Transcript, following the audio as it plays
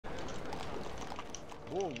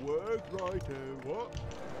All work, righto. What?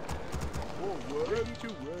 All work. Ready to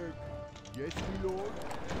work. Yes, my lord.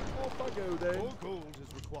 Off I go then. All calls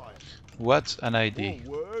is required. What's an ID?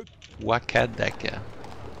 All work. Wakadaka.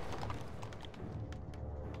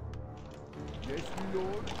 Yes, my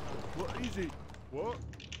lord. What is it? What?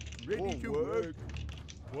 Ready all to work.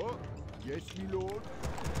 What? Yes, my lord.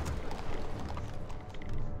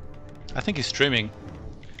 I think he's streaming.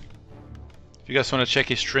 If you guys want to check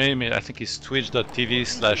his stream, I think it's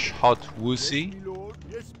twitch.tv/hotwoosie.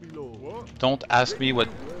 Yes, my lord. What? Don't ask me what...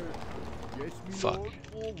 Yes, my Fuck. lord.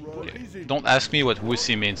 All right. Yeah. Don't ask me what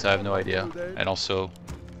woosie means, I have no idea. And also...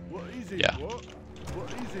 What is it? Yeah. What?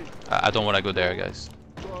 What is it? I don't want to go there, guys.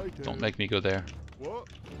 Righto. Don't make me go there. What?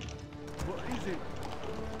 What is it?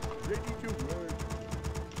 Ready to work.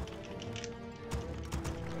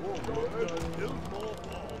 All right. No more.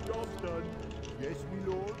 Job done. Yes, my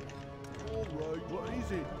lord. All right. What is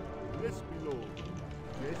it? Yes, my lord.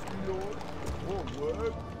 Yes, my lord. All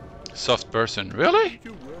work. Soft person. Really?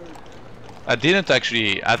 To work. I didn't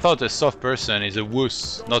actually... I thought a soft person is a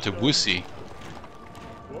woos, not a woosie.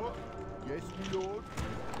 What? Yes, my lord.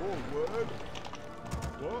 All work.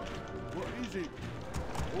 What? What is it?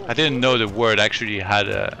 All I didn't know the word actually had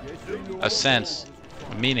yes, my lord. a sense,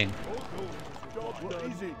 a meaning. Job, what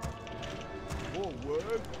is it? All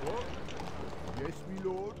work. What? Yes, my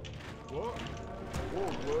lord. What?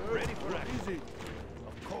 All work. Ready for what action. is it?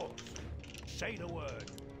 Of course. Say the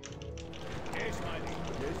word. Yes, my lady.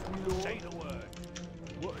 Yes, my lord. Say the word.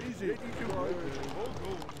 What is it? Ready to work. All calls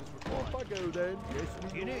is required. Off I go then. Yes, my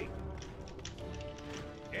You lord. need.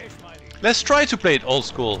 Yes, my lady. Let's try to play it old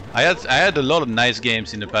school. I had a lot of nice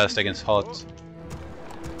games in the past against HoT,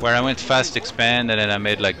 where I went fast expand and then I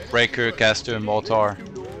made like breaker, caster, mortar.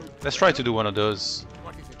 Let's try to do one of those,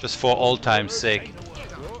 just for old time's sake.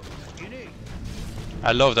 You need.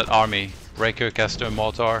 I love that army, breaker, caster,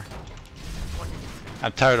 mortar.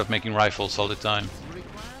 I'm tired of making rifles all the time,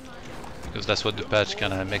 because that's what the patch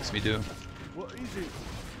kinda makes me do. What is it?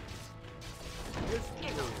 Yes, my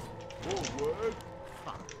lord. All work.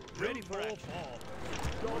 Ready for action.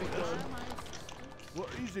 Job done. What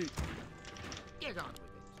is it? Get on with it.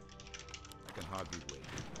 I can hardly wait.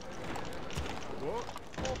 What?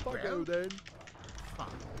 Off I go then.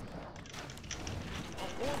 Fine.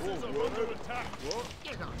 Forces All are under work. attack. What?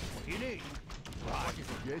 Get on with You need. it.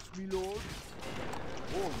 Yes, my lord.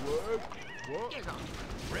 All work. What? Get on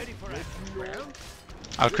with Ready for Yes, action. my it. lord. Well,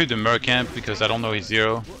 I'll quit the mercamp because I don't know his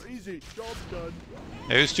zero. What is it? Job done.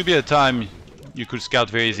 There used to be a time you could scout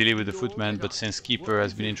very easily with the footman, but since Keeper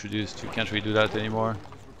has been introduced, you can't really do that anymore.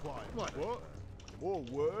 What? All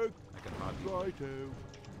work. I can hardly wait. Righto.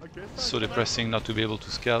 I guess It's so depressing not to be able to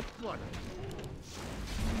scout. what?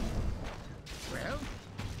 Well,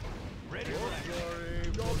 Ready for action.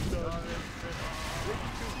 Sorry. Job done.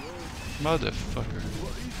 Motherfucker.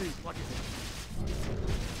 What is it? what is it?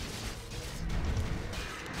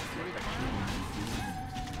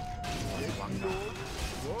 Yes, my lord.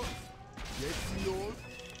 What? Yes, my lord.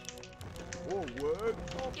 All work.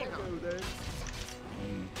 Off I go then. You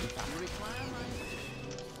require my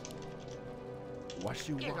What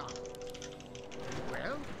you get want? on.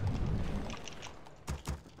 Well,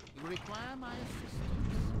 you require my assistance.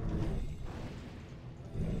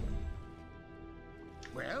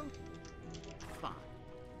 Well, fine.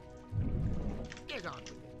 Get on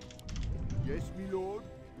with it. Yes, my lord.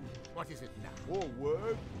 What is it now? All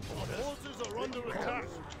work. Our forces are under attack.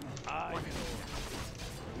 Aye. What is it now?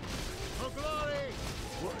 For glory!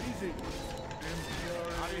 What is it?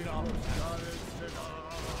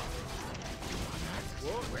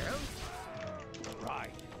 What? Well,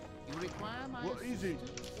 Right. you require my What is it?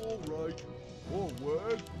 All right. All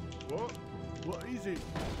work. What? What is it?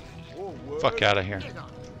 All work. Fuck out of here. Get on.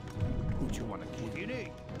 Who'd you want to kill? You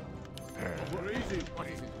need. What is it? What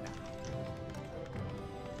is it now?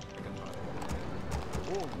 I can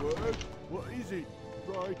hardly All work. What is it?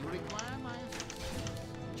 Right. You require my assistance.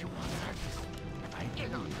 You want that? I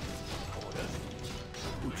Get on. Orders.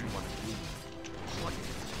 Who'd you want to kill? What is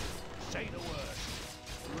it? Say the word.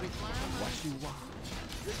 You require my What you want?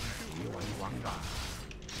 You want God?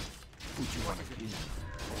 Who'd you want to kill?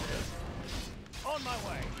 On my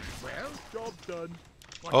way. well, Job done.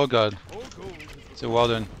 Oh god, All calls. it's a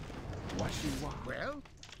warden. What you want? well.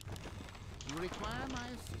 You require my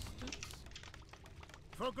assistance.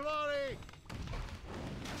 For glory!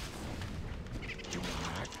 You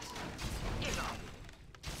want? Get on.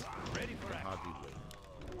 Ready for action. Hardly wait.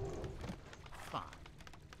 Fine.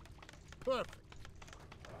 Perfect.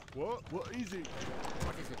 What? What is it?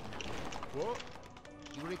 What is it now? What?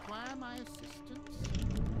 You require my assistance?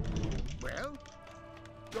 Well,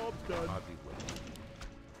 Job done. Hardly wait.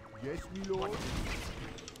 Yes, me lord.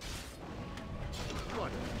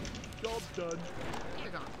 What? Job done.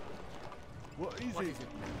 Get on. What is What it? is it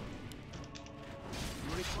now?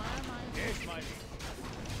 You require my Yes, my liege.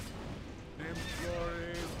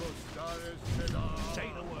 Say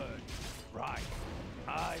the word. Right.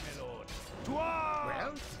 Aye, my lord. To arms!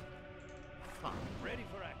 Well? Fine. Ready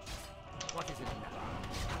for action. What is it now?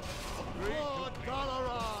 Lord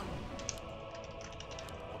Dalaran!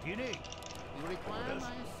 What do you need? You require Orders. my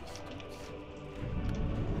assistance?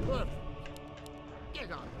 Perfect.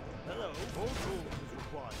 Get on. Hello. More tools is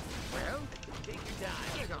required. Well? Take your time.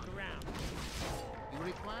 Get on. Look around. You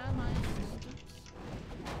require my assistance?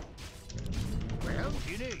 Well? What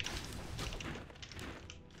do you need?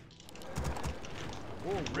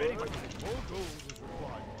 More Ready work. for More tools is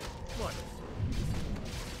required. What?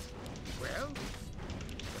 Well?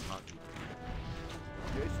 Can hardly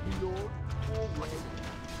Yes, me lord. All What is right. it?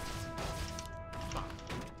 Fine.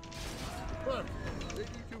 Perfect.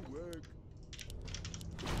 Ready to work.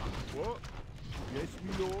 What? Yes,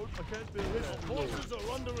 me lord. I can't do this. Our me lord. forces are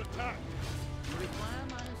under attack. You require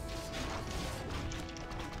my assistance?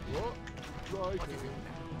 What? Right. What is it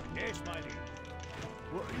now? Yes, my liege.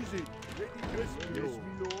 What is it? Ready to yes,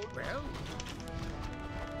 me lord. Well?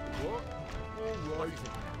 What? All What right. is it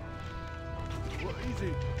now? What is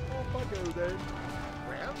it? Off I go then.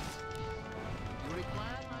 Well? You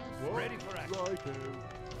require my assistance? What? Ready for action. Righto.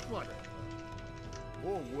 What?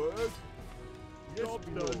 More work. Yes, Job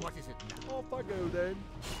me done. lord. What is it now? Off I go then.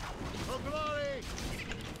 For glory!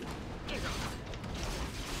 Get on!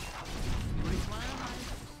 You require my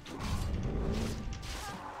assistance?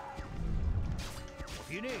 What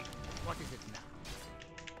do you need? What is it now?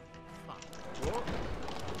 Fine. What?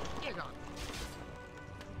 Get on!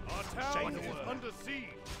 Our Say town the is word. under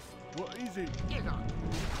siege. What is it? Get on!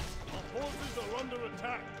 Our forces are under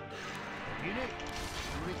attack. What do you need?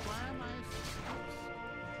 You require my assistance?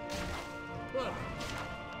 Perfect.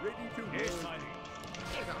 Ready to Yes, work. my liege.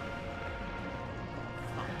 Get on!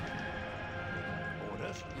 Fine.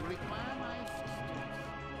 Orders. You require my assistance?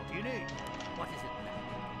 What do you need? What is it now?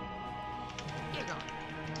 Get on!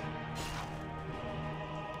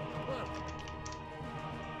 Perfect.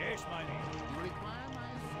 Yes, my liege. You require my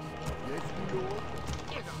assistance? Yes, me lord.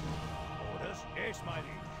 Get on! Orders. Yes, my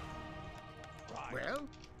liege. Right. Well?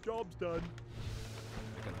 Job's done.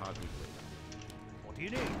 I can hardly wait. What do you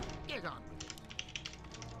need? Get on with it.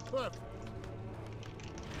 Perfect.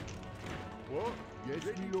 What? Yes,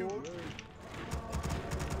 me lord.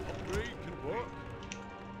 Upgrade complete. What?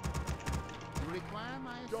 You require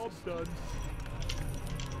my Job's assistance? done.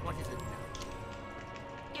 What is it now?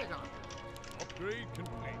 Get on! Upgrade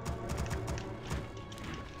complete.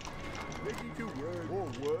 Ready to work. More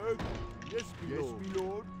work. Yes, me lord. Yes, me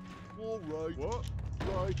lord. All right. What?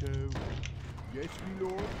 Righto. Yes, me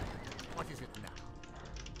lord. What is it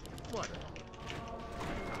now? What?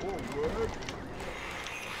 More work.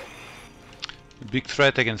 The big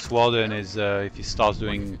threat against Warden is if he starts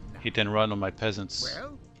doing hit and run on my peasants.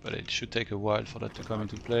 Well? But it should take a while for that to come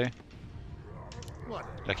into play. What?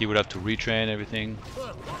 Like he would have to retrain everything.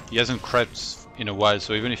 Perfect. He hasn't crept in a while,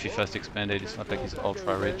 so even if he fast expanded, it's not like he's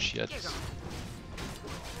ultra rich yet. Get on!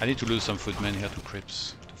 I need to lose some footmen here to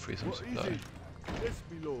Crips to free some What is supply. it? Yes,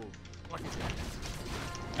 me lord. What is it?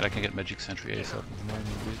 And I can get Magic Sentry ASAP in the morning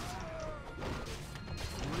a bit.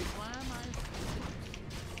 You require my assistance?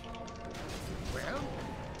 Well?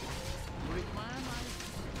 You require my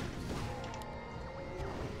assistance?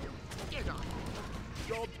 Get on!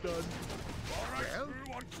 Job's done. All right, Well?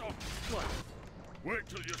 who wants some? What? Wait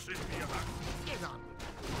till you see me attack. Get on with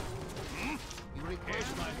it. You require Yes,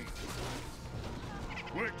 my my liege.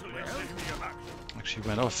 assistance? Wait till you Well? see me attack. Actually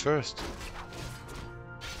went off first.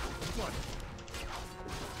 What?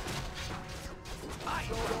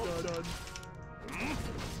 Job's done.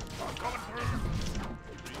 I'm coming through.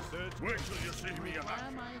 Research. Wait till you see me attack.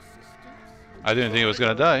 Require my assistance? I didn't think he was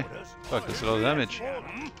gonna die. Orders. Fuck, that's a lot of damage.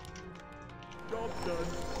 Job's done.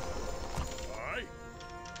 Aye.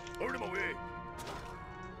 Hold him away.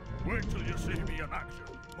 Wait till you see me in action.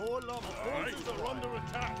 More love. Forces are under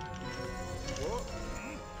attack. What?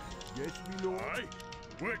 Yes, me lord. Aye.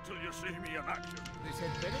 Wait till you see me in action. This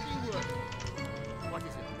had better be working. What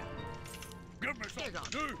is it now? Give me something Get on.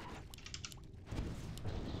 to do.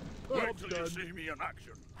 Wait Job's till you done. see me in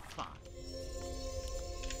action. Fine.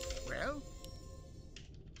 Well?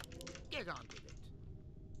 Get on with it.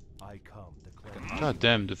 I come to claim. God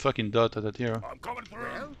damn, the fucking dot at that hero. I'm coming through.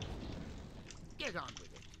 Well? Get on with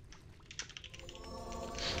it.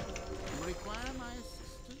 You require my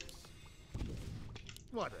assistance?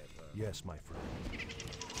 Whatever. Yes, my friend.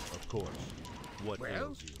 Of course. What Well?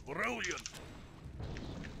 ails you? Brilliant.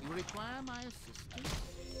 You require my assistance?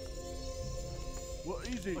 What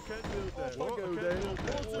is it? I can't build that. What? I Go can't there. build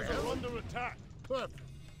that. Forces Well. are under attack. Perfect.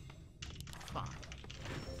 Fine.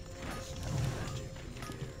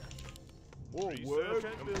 Oh, Research word.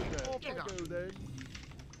 and build that. Off Get I on. go then.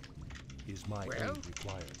 Is my Well. aid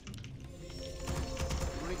required?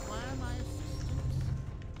 You require my assistance?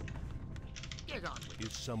 Get on with it.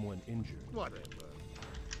 Is someone injured? Whatever.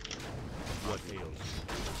 What ails?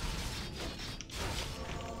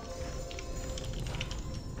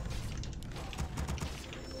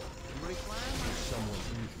 You require my Someone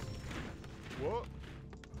injured. What?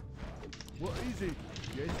 What is it?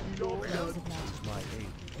 Yes, me lord. Well. Is my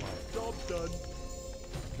aid required? Job done.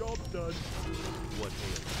 Job done. What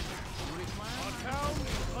ails? You require Our my town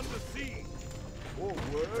is under siege. Oh,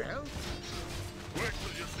 word. Well, Wait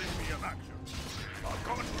till you see me in action. I'm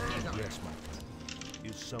coming through. Yes, my lord.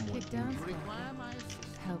 Is someone Get down, you injured? require my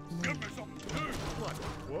assistance? help me. Give me something to do. What?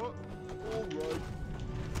 What? All right.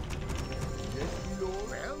 Yes, me lord.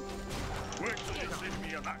 Well, Wait till you see me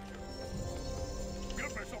in action.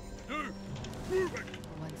 Give me something to do. Move it.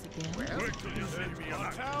 Once again, well, Wait till you see me in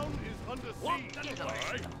action. Our town is under siege.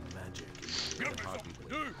 Aye. Magic. Give me something to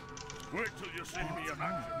do. Wait till you see me in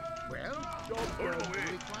action. well, Job Put it done. away.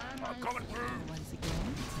 require my I'm coming through. once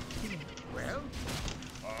again, it's a well,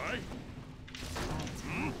 Aye.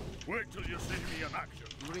 kill. Wait till you see me in action.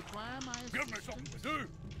 you require my Give me assistance? something to do.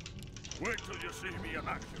 Wait till you see me in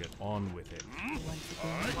action. Get on with it. Once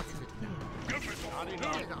again, What is it now? Give me something to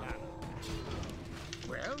do. Get on.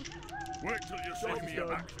 Well, Wait till you see me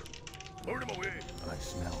in action. Put him away. I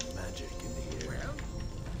smell magic in the air.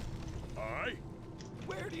 well, Aye.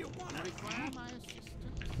 where do you want it? Require my assistance?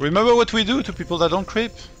 Remember what we do to people that don't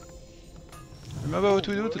creep. Remember what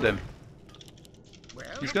we do to them. Well,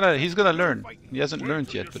 He's gonna learn. He hasn't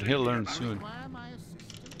learned yet, but he'll learn soon. require my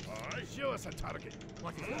assistance? Aye. Show us a target.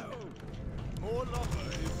 What is it now? More lumber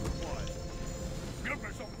is required. Give me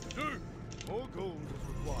something to do. More gold is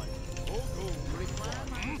required. More gold. You require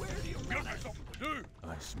my Give me something to do.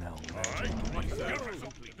 I smell Aye. magic. Give me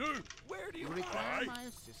something to do. You require Aye. my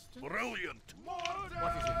assistance? Brilliant.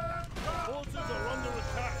 What is it now? Forces are under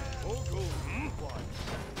attack. More gold is required.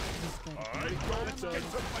 Aye. Job done.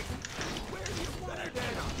 Where do you want it?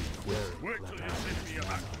 Very Wait till clever. you see me in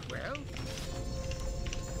action. Well,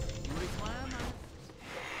 you require my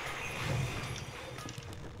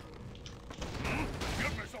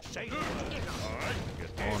Give me something to do. Get on. Aye.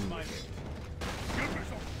 Get on with it. Give me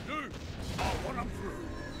something to do. I want 'em through.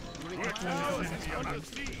 You Wait till require you my see me in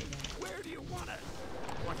assistance? action. Where do you want it?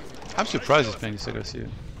 What is it? I'm surprised he's playing this aggressive.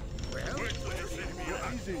 Well, Wait till you see me in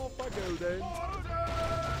action. Easy. Off I go then.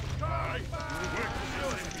 Aye. Wait till you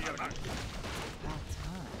see me in action. About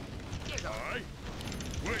time. get on. Aye.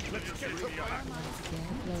 Wait till you see me in action. Once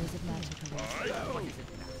again, flows of magic away. Aye. What is it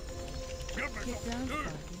now? Give me Get something down, to do.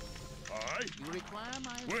 Sparky. Aye. You require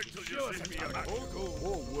my Wait assistance? till you see me in action. More gold.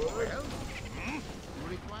 More word. Well, you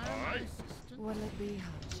require my Aye. assistance? What'll it be,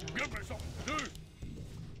 Hotshot? Give me something to do.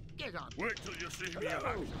 Get on. Wait till you see me in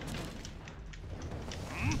action.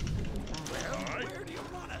 Well, Aye. where do you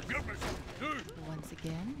want it? Give me something to do. Once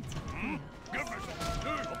again, it's a kill. Give me something to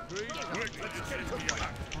do. Wait till you see me in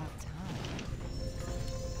action. About time.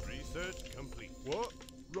 Research complete. What?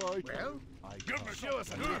 Right. Well, Give me something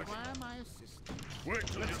to you do. require my assistance? Wait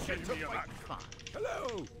till you see me in action. Fine.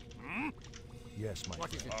 Hello. Yes, my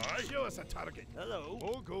What is it? Aye. Show us a target. Hello.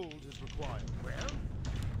 More gold is required. Well,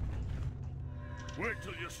 Wait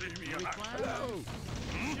till you see me you in action. require my Hello.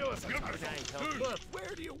 assistance? Show us a Give me target. something to do. Look,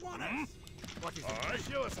 where do you want us? What is it? Aye.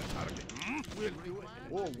 Show us a target. We'll do it.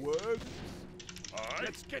 More word. Aye.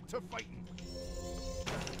 Let's get to fighting.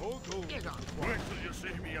 More gold. Get on. Wait till you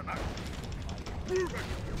see me in action. Move it.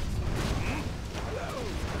 Hello.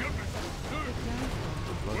 Give me something to do.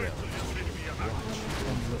 Wait till you see me in action.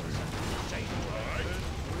 Aye.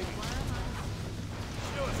 You require my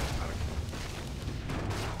Show us a target.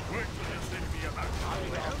 Wait till you see me in action.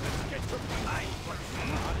 Let's get to fighting.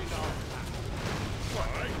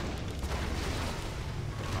 Aye.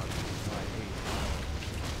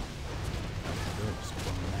 thirst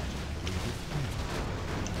for magic.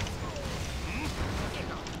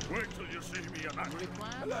 Get on. Wait till you see me in You action.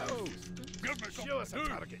 require Hello. Give me Show something us to a do.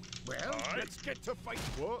 target. Well, Aye. Let's get to fight.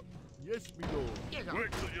 What? Yes, me lord. get on.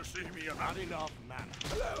 Wait till you see me in action. enough, man.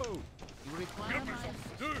 Hello. You require Give me my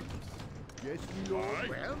something to do. Yes, me lord. Aye.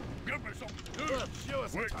 Well, Give me something to do. Show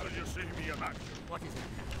us a Wait till target. you see me in action. what is it?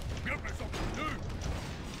 Give me something to do.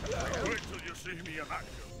 Hello. Wait till you see me in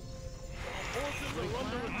action. Forces are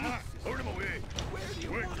under attack. Put him away. Where do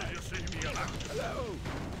you Wait want till us? you see me in action. Hello.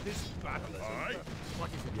 This battle is Aye. over. What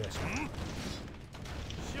is it? Yes, Hmm?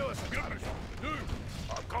 Show us a Give me target. something to do.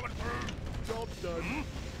 I'm done.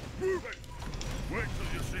 Move it! Wait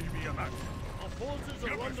till you see me in action. Our forces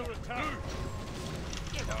Give are me under something to attack.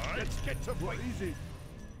 do. Aye. Let's get to What is it?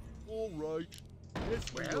 All right. Yes,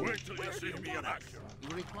 we Well, will. wait till you see me in action.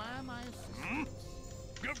 You require my assistance?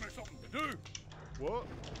 Give me something to do. What?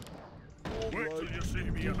 All Wait till right. you see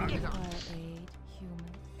me Do you in action. require aid, human?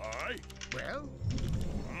 Aye. Well,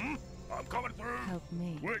 I'm coming through. Help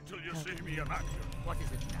me. Wait till you help see me you. in action. what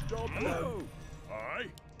is it now? Job done. Aye.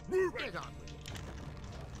 Move it. Get on with it.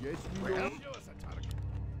 Yes, we Well, will. Show us a target.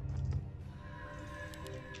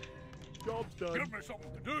 Job's done. Give me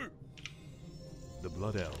something to do. The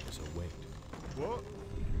Blood Elves await. What?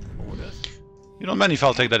 Orders. You don't mind if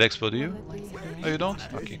I'll take that expo, do you? Will it be Oh, you don't?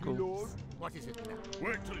 Yes, Okay, my cool. lord. What is it now?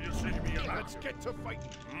 Wait till you see me in Let's action. get to fighting.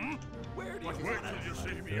 Where do you Wait till you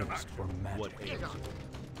see me in Thirst action. for magic. Get on.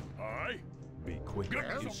 Aye. Be quick. Give me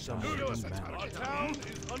You something to summon do. the magic. Our town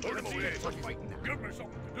is under Put him away. siege. What is it now? Give me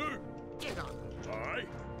something to do. Get on. Aye.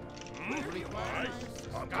 You require Aye. my assistance?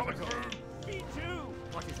 I'm coming through. Me too.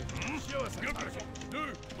 What is it now? Show us a Give me target. something to do.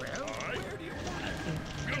 Well, Aye. Where do you want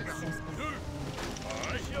it? Give me something to do.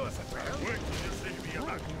 Aye. Show us a target. Wait till you see me in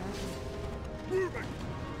action. Move it.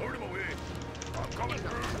 Put him away. I'm coming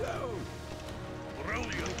through. Hello.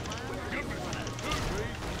 Brilliant. Give me something to do.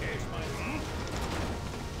 Yes, my lord.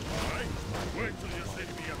 Aye. Wait till you see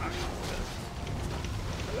me in action.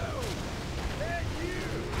 Hello. Thank you.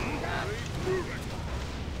 Move it.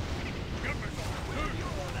 Give me something to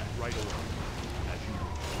do. Right away. As you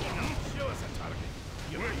wish. Show us a target.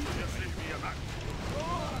 Wait till you see me in action.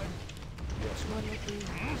 Yes, Will it be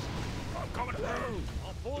I'm coming through.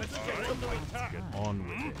 Our forces are under attack. on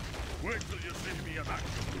with it. Wait till you see me in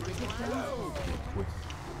action. Hello. Quick.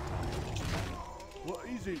 What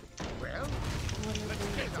is it? well, will it be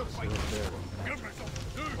Get to fighting. Give me something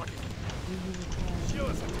to do. do you require Show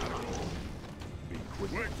us a target. Be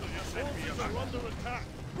quick. Wait till you see me in Forces are action. under attack.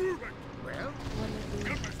 Move it. well, will it be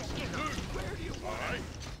Give me something to do. Where do you want it? Aye.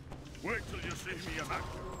 Wait till you see me in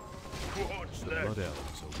action. What's The that? Blood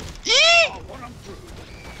Elves await. Oh, when I'm through.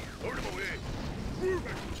 Put him away.